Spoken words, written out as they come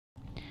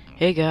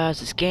Hey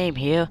guys, it's Game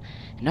here,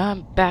 and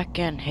I'm back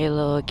in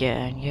Halo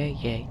again, yay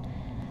yay.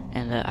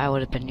 And I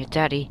would have been your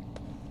daddy,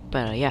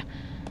 but yeah.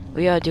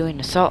 We are doing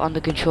Assault on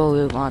the Control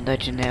Room on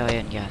Legendary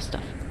and yeah,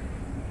 stuff.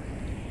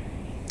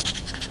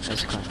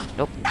 There's a clown.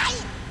 Nope. This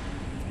is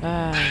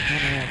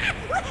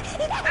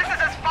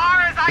as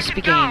far as I this can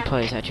beginning go.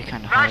 play is actually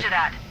kind of hard. Roger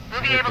that.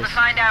 We'll be able to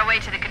find our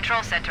way to the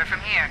control center from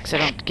here. Because I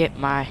don't get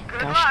my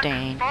Good gosh luck.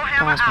 dang Full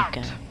hammer plasma out.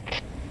 gun.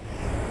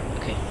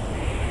 Okay.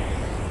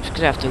 Just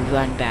gonna have to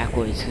run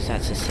backwards because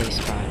that's a safe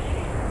spot.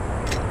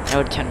 I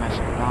would turn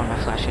on my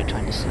flashlight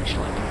trying to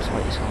slingshot them, so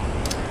what is wrong?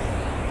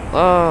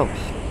 Whoa!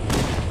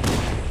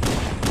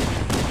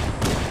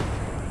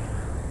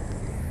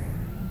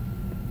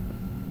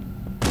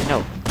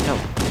 No, no,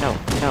 no,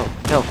 no,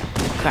 no.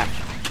 Crap.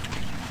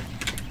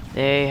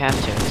 They have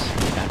turrets.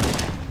 Got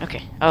it.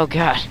 Okay. Oh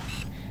god.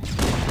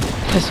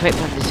 Press the right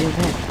button to zoom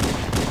in.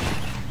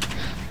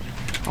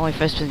 Only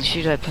first person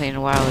shooter I played in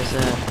a while is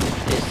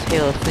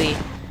Halo 3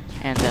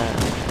 and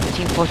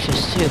Team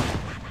Fortress 2.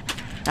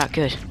 Not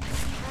good.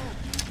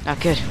 Not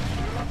good.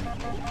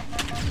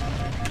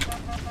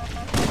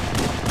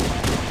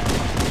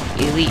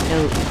 Elite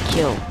no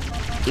kill.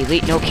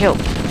 Elite no kill.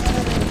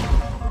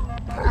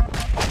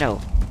 No.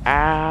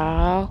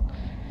 Ow.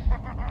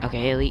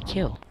 Okay, elite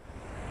kill.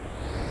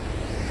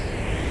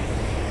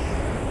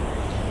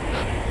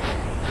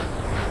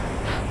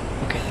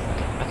 Okay.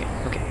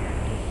 Okay.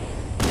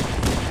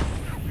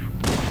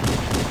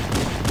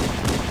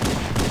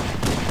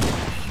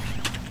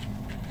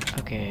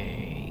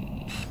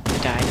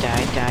 Die.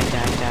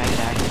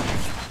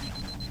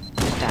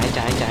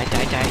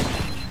 Die.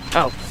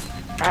 Oh.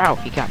 Ow,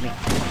 he got me.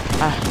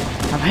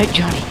 I'm hit,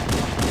 Johnny.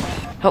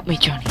 Help me,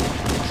 Johnny.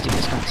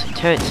 Stupid skunks and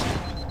turds.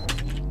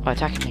 Oh,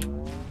 attacking me.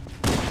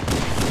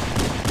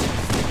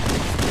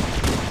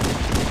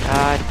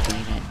 God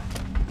damn it.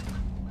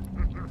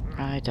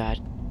 I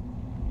died.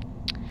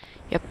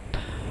 Yep.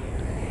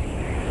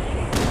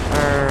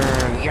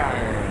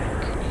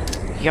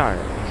 Yarg.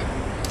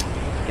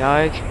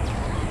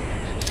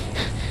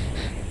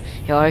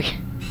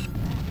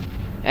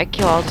 I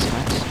kill all the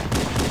skunks.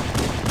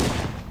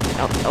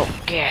 Oh,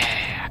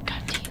 yeah.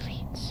 Got the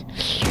elites.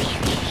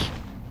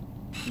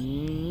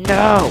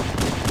 No!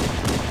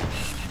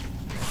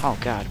 Oh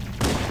god.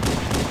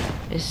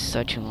 This is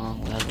such a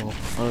long level.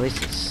 Or at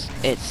least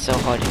it's so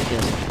hard it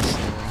feels like it's so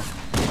long.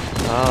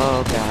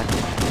 Oh god.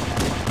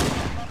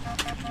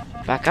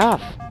 Back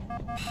off!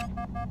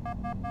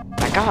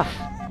 Back off!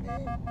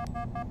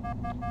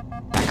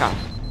 Back off!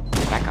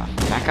 Back off!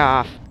 Back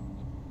off!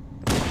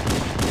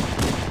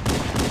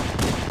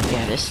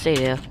 Yeah, just stay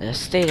there.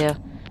 Just stay there.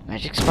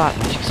 Magic spot,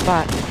 magic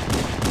spot.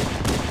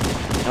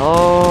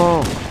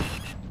 No!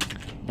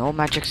 No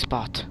magic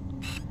spot.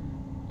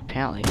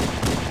 Apparently.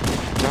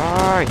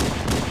 Die!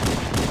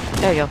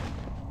 There you go.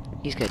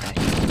 He's gonna die.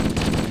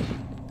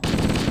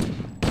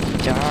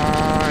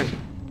 Die!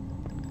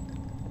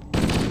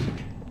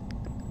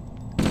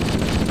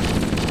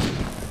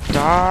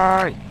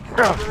 Die!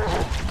 Ugh.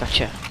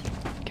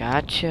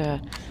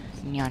 Gotcha.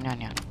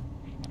 Nya.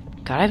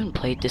 God, I haven't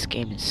played this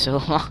game in so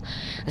long.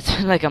 It's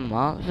been like a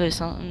month or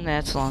something.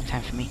 That's a long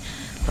time for me.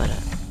 But,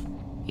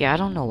 yeah, I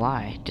don't know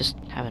why. Just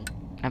haven't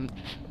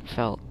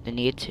felt the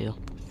need to.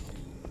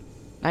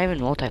 Not even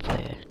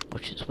multiplayer,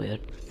 which is weird.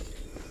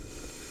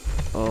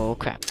 Oh,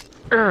 crap.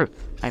 I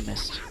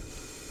missed.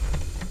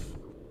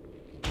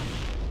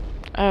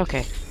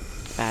 Okay.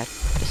 Bad.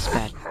 This is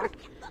bad.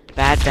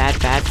 Bad.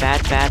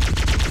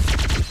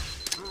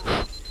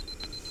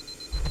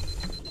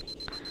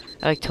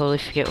 I like totally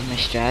forget what my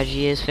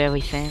strategy is for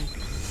everything.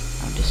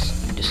 I'm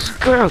just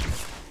screwed.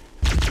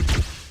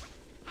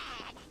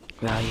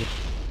 Where are you?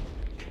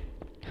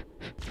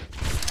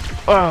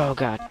 Oh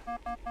god.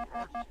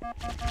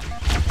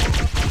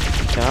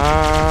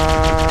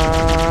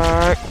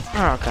 Dark.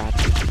 Oh god.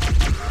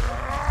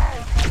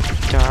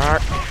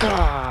 Dark.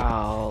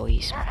 Oh,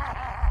 he's smart.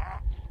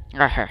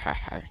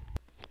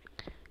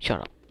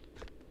 Shut up.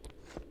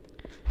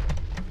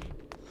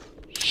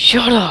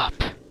 Shut up.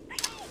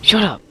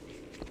 Shut up.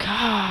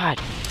 God!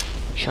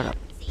 Shut up.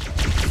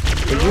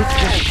 Will you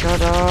just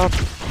shut up? I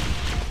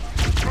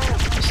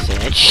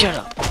said shut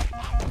up.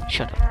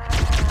 Shut up.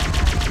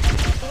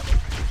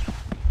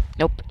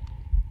 Nope.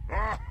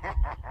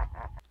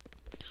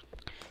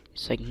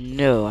 It's like,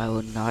 no, I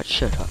will not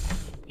shut up.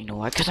 You know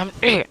why? Because I'm an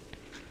idiot.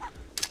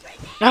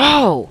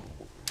 No!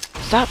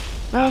 Stop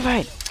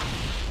moving!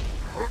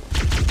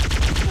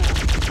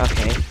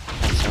 Okay,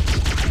 that sucks.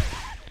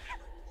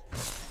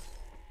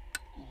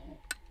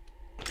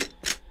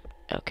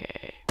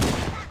 Okay.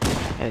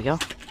 There we go.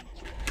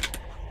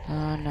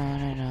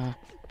 No.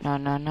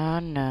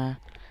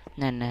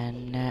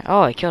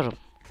 Oh, I killed him.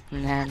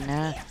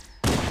 No.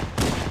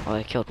 Oh,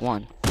 I killed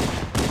one.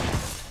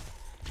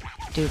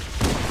 Dude.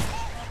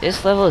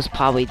 This level is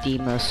probably the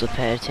most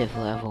repetitive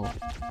level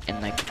in,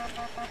 like,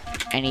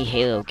 any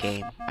Halo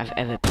game I've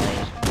ever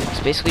played. It's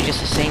basically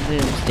just the same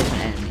rooms,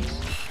 different enemies.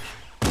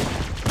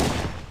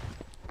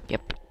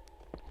 Yep.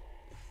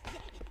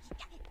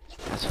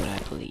 That's what I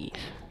believe.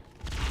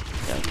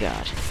 Oh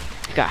god.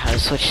 forgot how to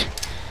switch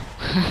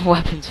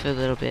weapons for a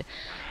little bit.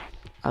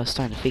 I was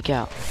starting to freak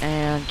out.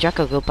 And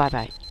Jacko, go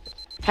bye-bye.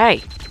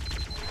 Hey!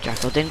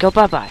 Jacko didn't go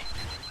bye-bye.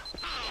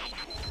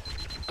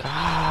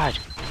 God.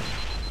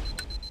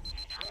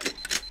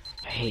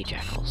 I hate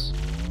jackals.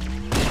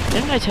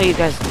 Didn't I tell you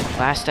guys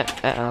last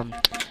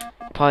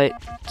part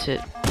to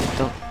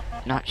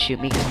not shoot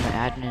me because I'm an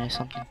admin or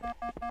something?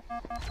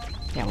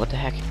 Yeah, what the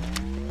heck?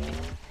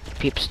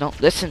 Peeps,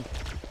 don't listen.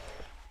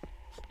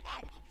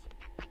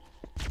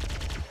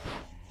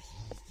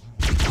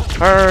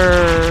 How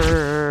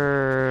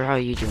are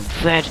you doing,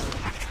 Fred?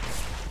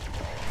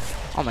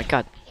 Oh my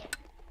god.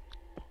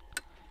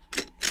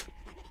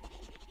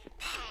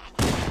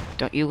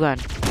 Don't you run.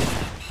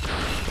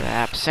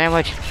 Crap,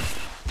 sandwich.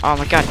 Oh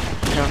my god.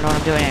 I don't know what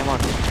I'm doing anymore.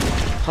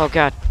 Oh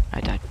god.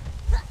 I died.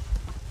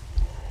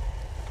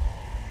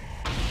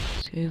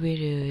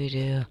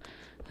 Scooby-Doo-Doo.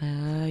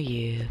 Oh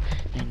yeah.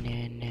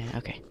 Nah.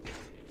 Okay.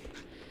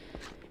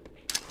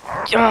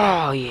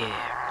 Oh yeah.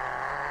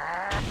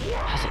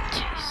 How's it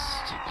taste?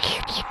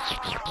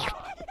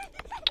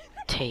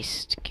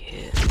 Taste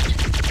good.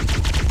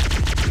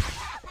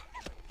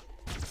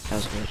 That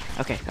was weird.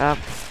 Okay,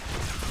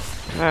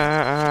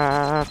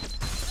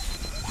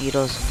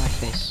 needles in my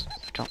face. I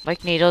don't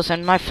like needles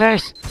in my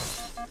face.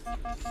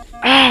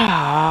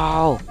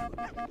 Ow!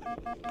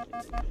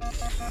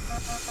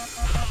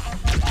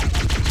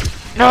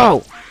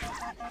 No!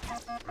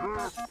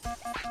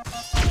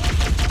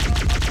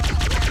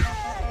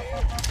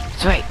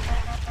 Sweet.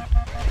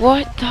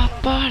 What the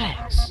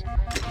buttocks?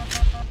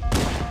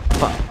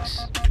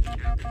 Bugs.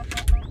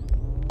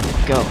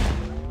 Go.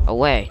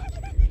 Away.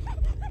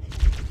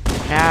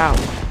 Now.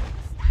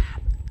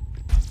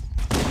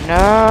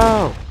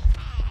 No!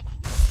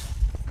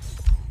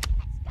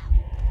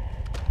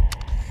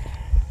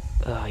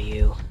 Oh,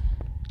 you.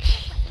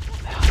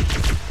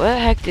 Where the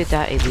heck did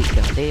that elite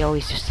go? They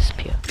always just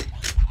disappear.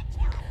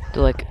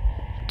 They're like,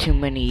 too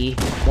many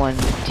one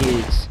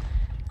dudes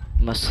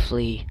must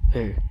flee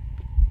her.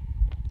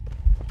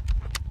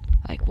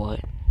 Like what?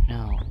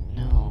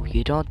 No,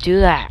 you don't do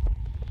that.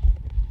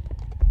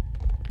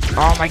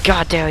 Oh my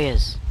god, there he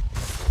is.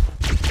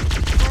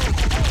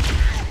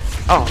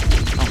 Oh.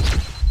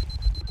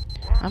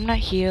 I'm not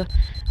here.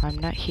 I'm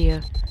not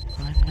here.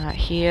 I'm not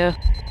here.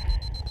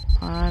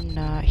 I'm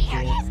not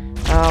here.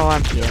 Oh,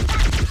 I'm here.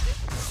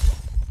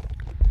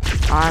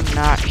 I'm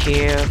not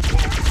here.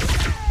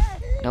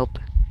 Nope.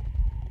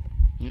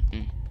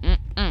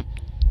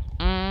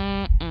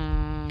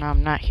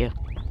 I'm not here.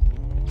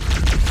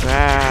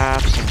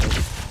 Grab sandwich.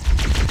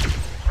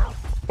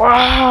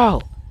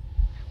 Wow!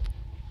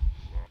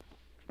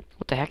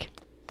 What the heck?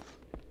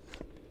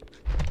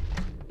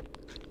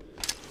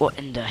 What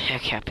in the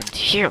heck happened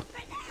here?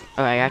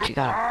 Oh, I actually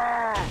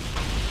got him.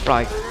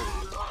 Bro,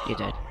 you're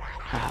dead.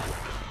 Haha.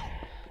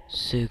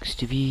 Sucks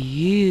to be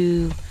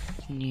you.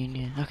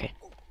 Okay.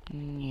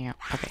 Yeah.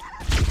 Okay.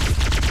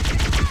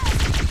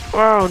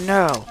 Oh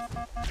no!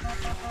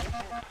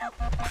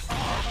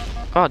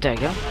 Oh, there you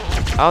go.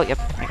 Oh, yep,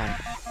 I got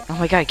him. Oh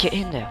my god, get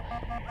in there.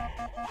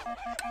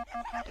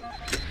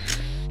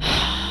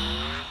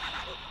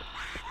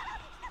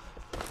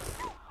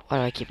 Why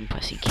do I keep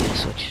pressing Q to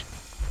switch?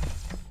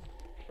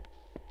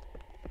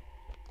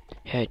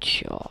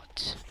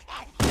 Headshot.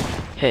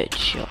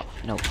 Headshot.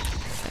 Nope.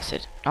 That's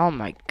it. Oh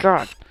my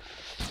god.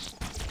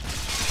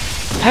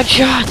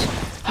 Headshot!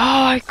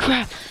 Oh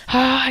crap!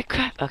 Oh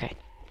crap! Okay.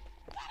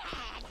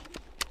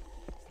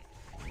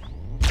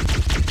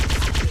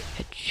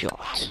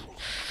 Headshot.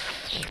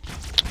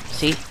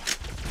 See?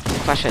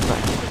 Flashlight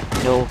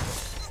button.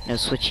 No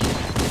switching.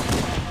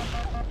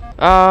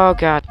 Oh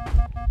god.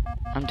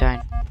 I'm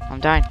dying. I'm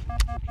dying.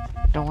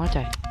 Don't want to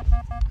die.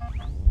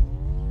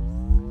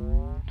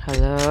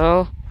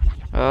 Hello?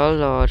 Oh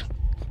lord.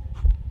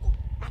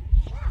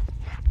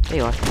 There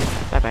you are.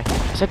 Bye bye.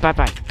 I said bye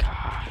bye.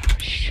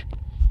 Gosh.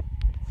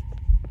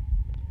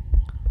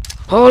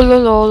 Oh la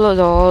la la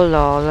la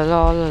la la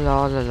la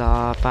la la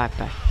la. Bye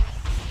bye.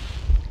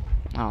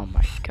 Oh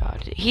my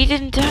god. He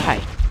didn't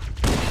die.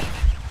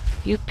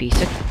 You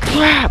piece of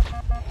crap.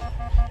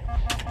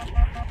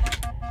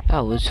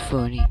 That was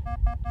funny.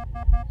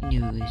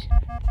 News.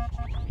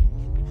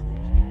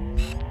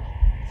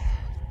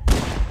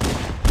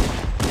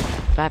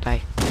 Bye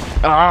bye.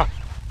 Ah!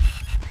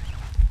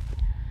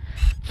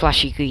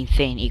 Flashy green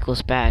thing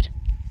equals bad.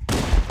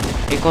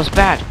 Equals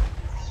bad.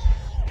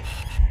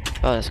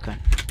 Oh, that's good.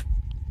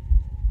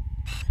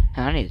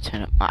 I need to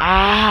turn up.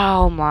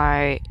 Ow,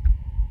 my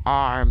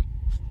arm.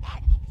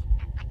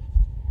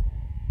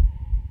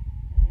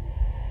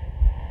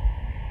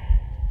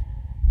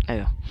 There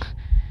you go.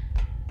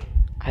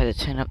 I had to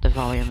turn up the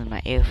volume in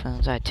my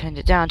earphones. I turned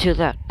it down too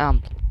loud.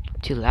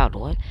 Too loud,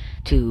 what?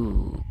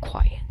 Too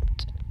quiet.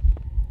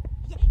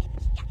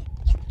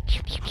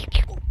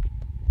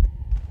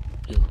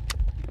 Ooh.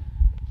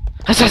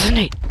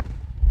 Assassinate!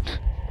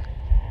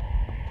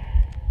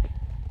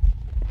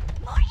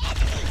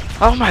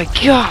 Oh my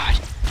god!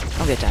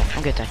 I'm gonna die.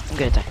 I'm gonna die. I'm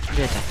gonna die. I'm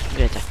gonna die. I'm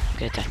gonna die. I'm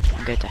gonna die.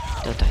 I'm gonna die.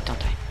 Don't die. Don't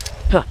die.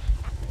 Huh.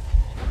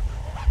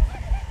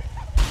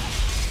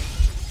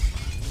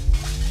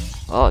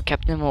 Oh, it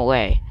kept them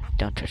away.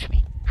 Don't touch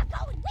me.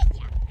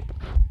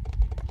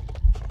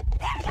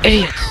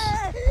 Idiots!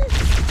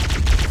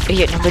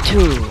 Idiot number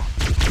 2.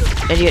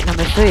 Idiot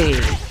number 3.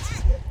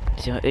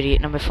 There's no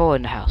idiot number 4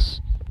 in the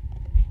house.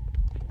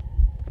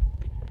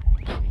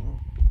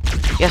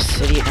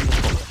 Yes, idiot number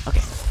 4.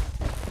 Okay.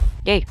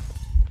 Yay.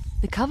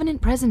 The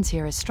Covenant presence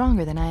here is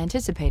stronger than I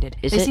anticipated.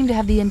 Is they it? seem to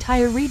have the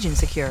entire region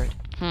secured.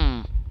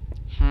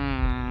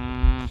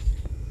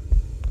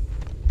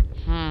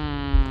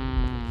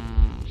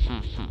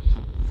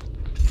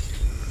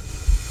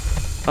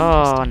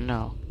 Oh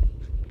no.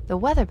 The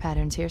weather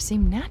patterns here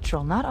seem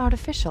natural, not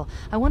artificial.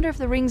 I wonder if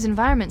the ring's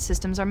environment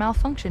systems are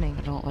malfunctioning.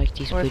 I don't like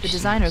these Or if the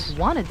designers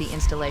wanted the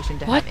installation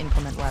to have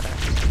inclement weather.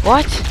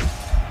 What?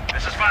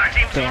 This is Fire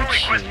Team Zulu Don't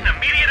requesting you.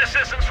 immediate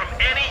assistance from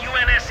any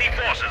UNSC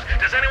forces.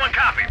 Does anyone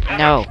copy? Over.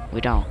 No,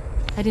 we don't.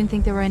 I didn't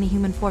think there were any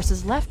human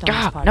forces left on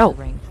this part no. of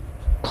the ring.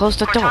 Close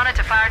the door. Cortana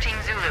to Fire Team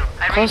Zulu.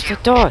 I Close read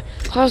the door.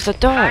 Close the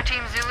door. Fire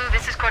Team Zulu,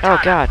 this is Cortana.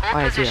 Oh God, Hold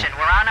why did I do position. that?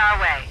 We're on our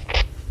way.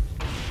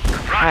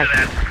 Roger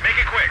that. Make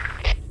it quick.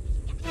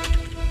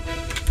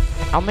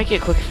 I'll make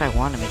it quick if I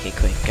want to make it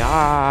quick.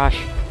 Gosh.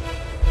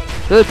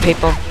 Good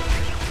people.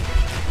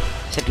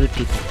 I said good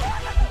people.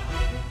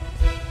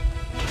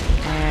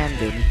 And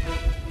boomy.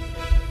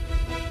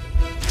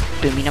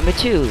 Boomy number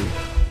 2.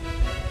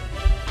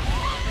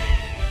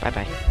 Bye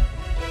bye.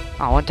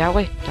 Oh, I went that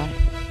way? Darn it.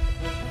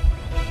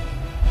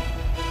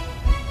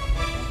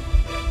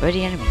 Where are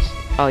the enemies?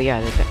 Oh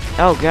yeah, they're back.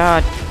 Oh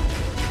God.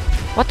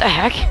 What the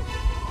heck?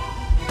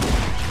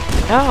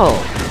 No.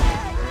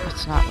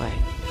 That's not right.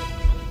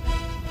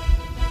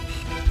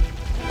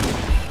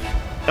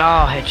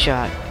 Oh,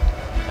 headshot.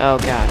 Oh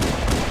God.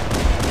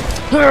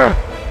 Urgh!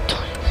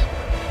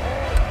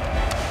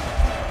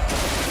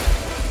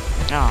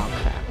 Oh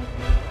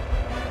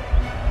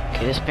crap.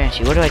 Okay, this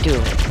Banshee, what do I do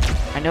with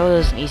it? I know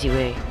there's an easy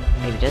way.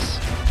 Maybe this?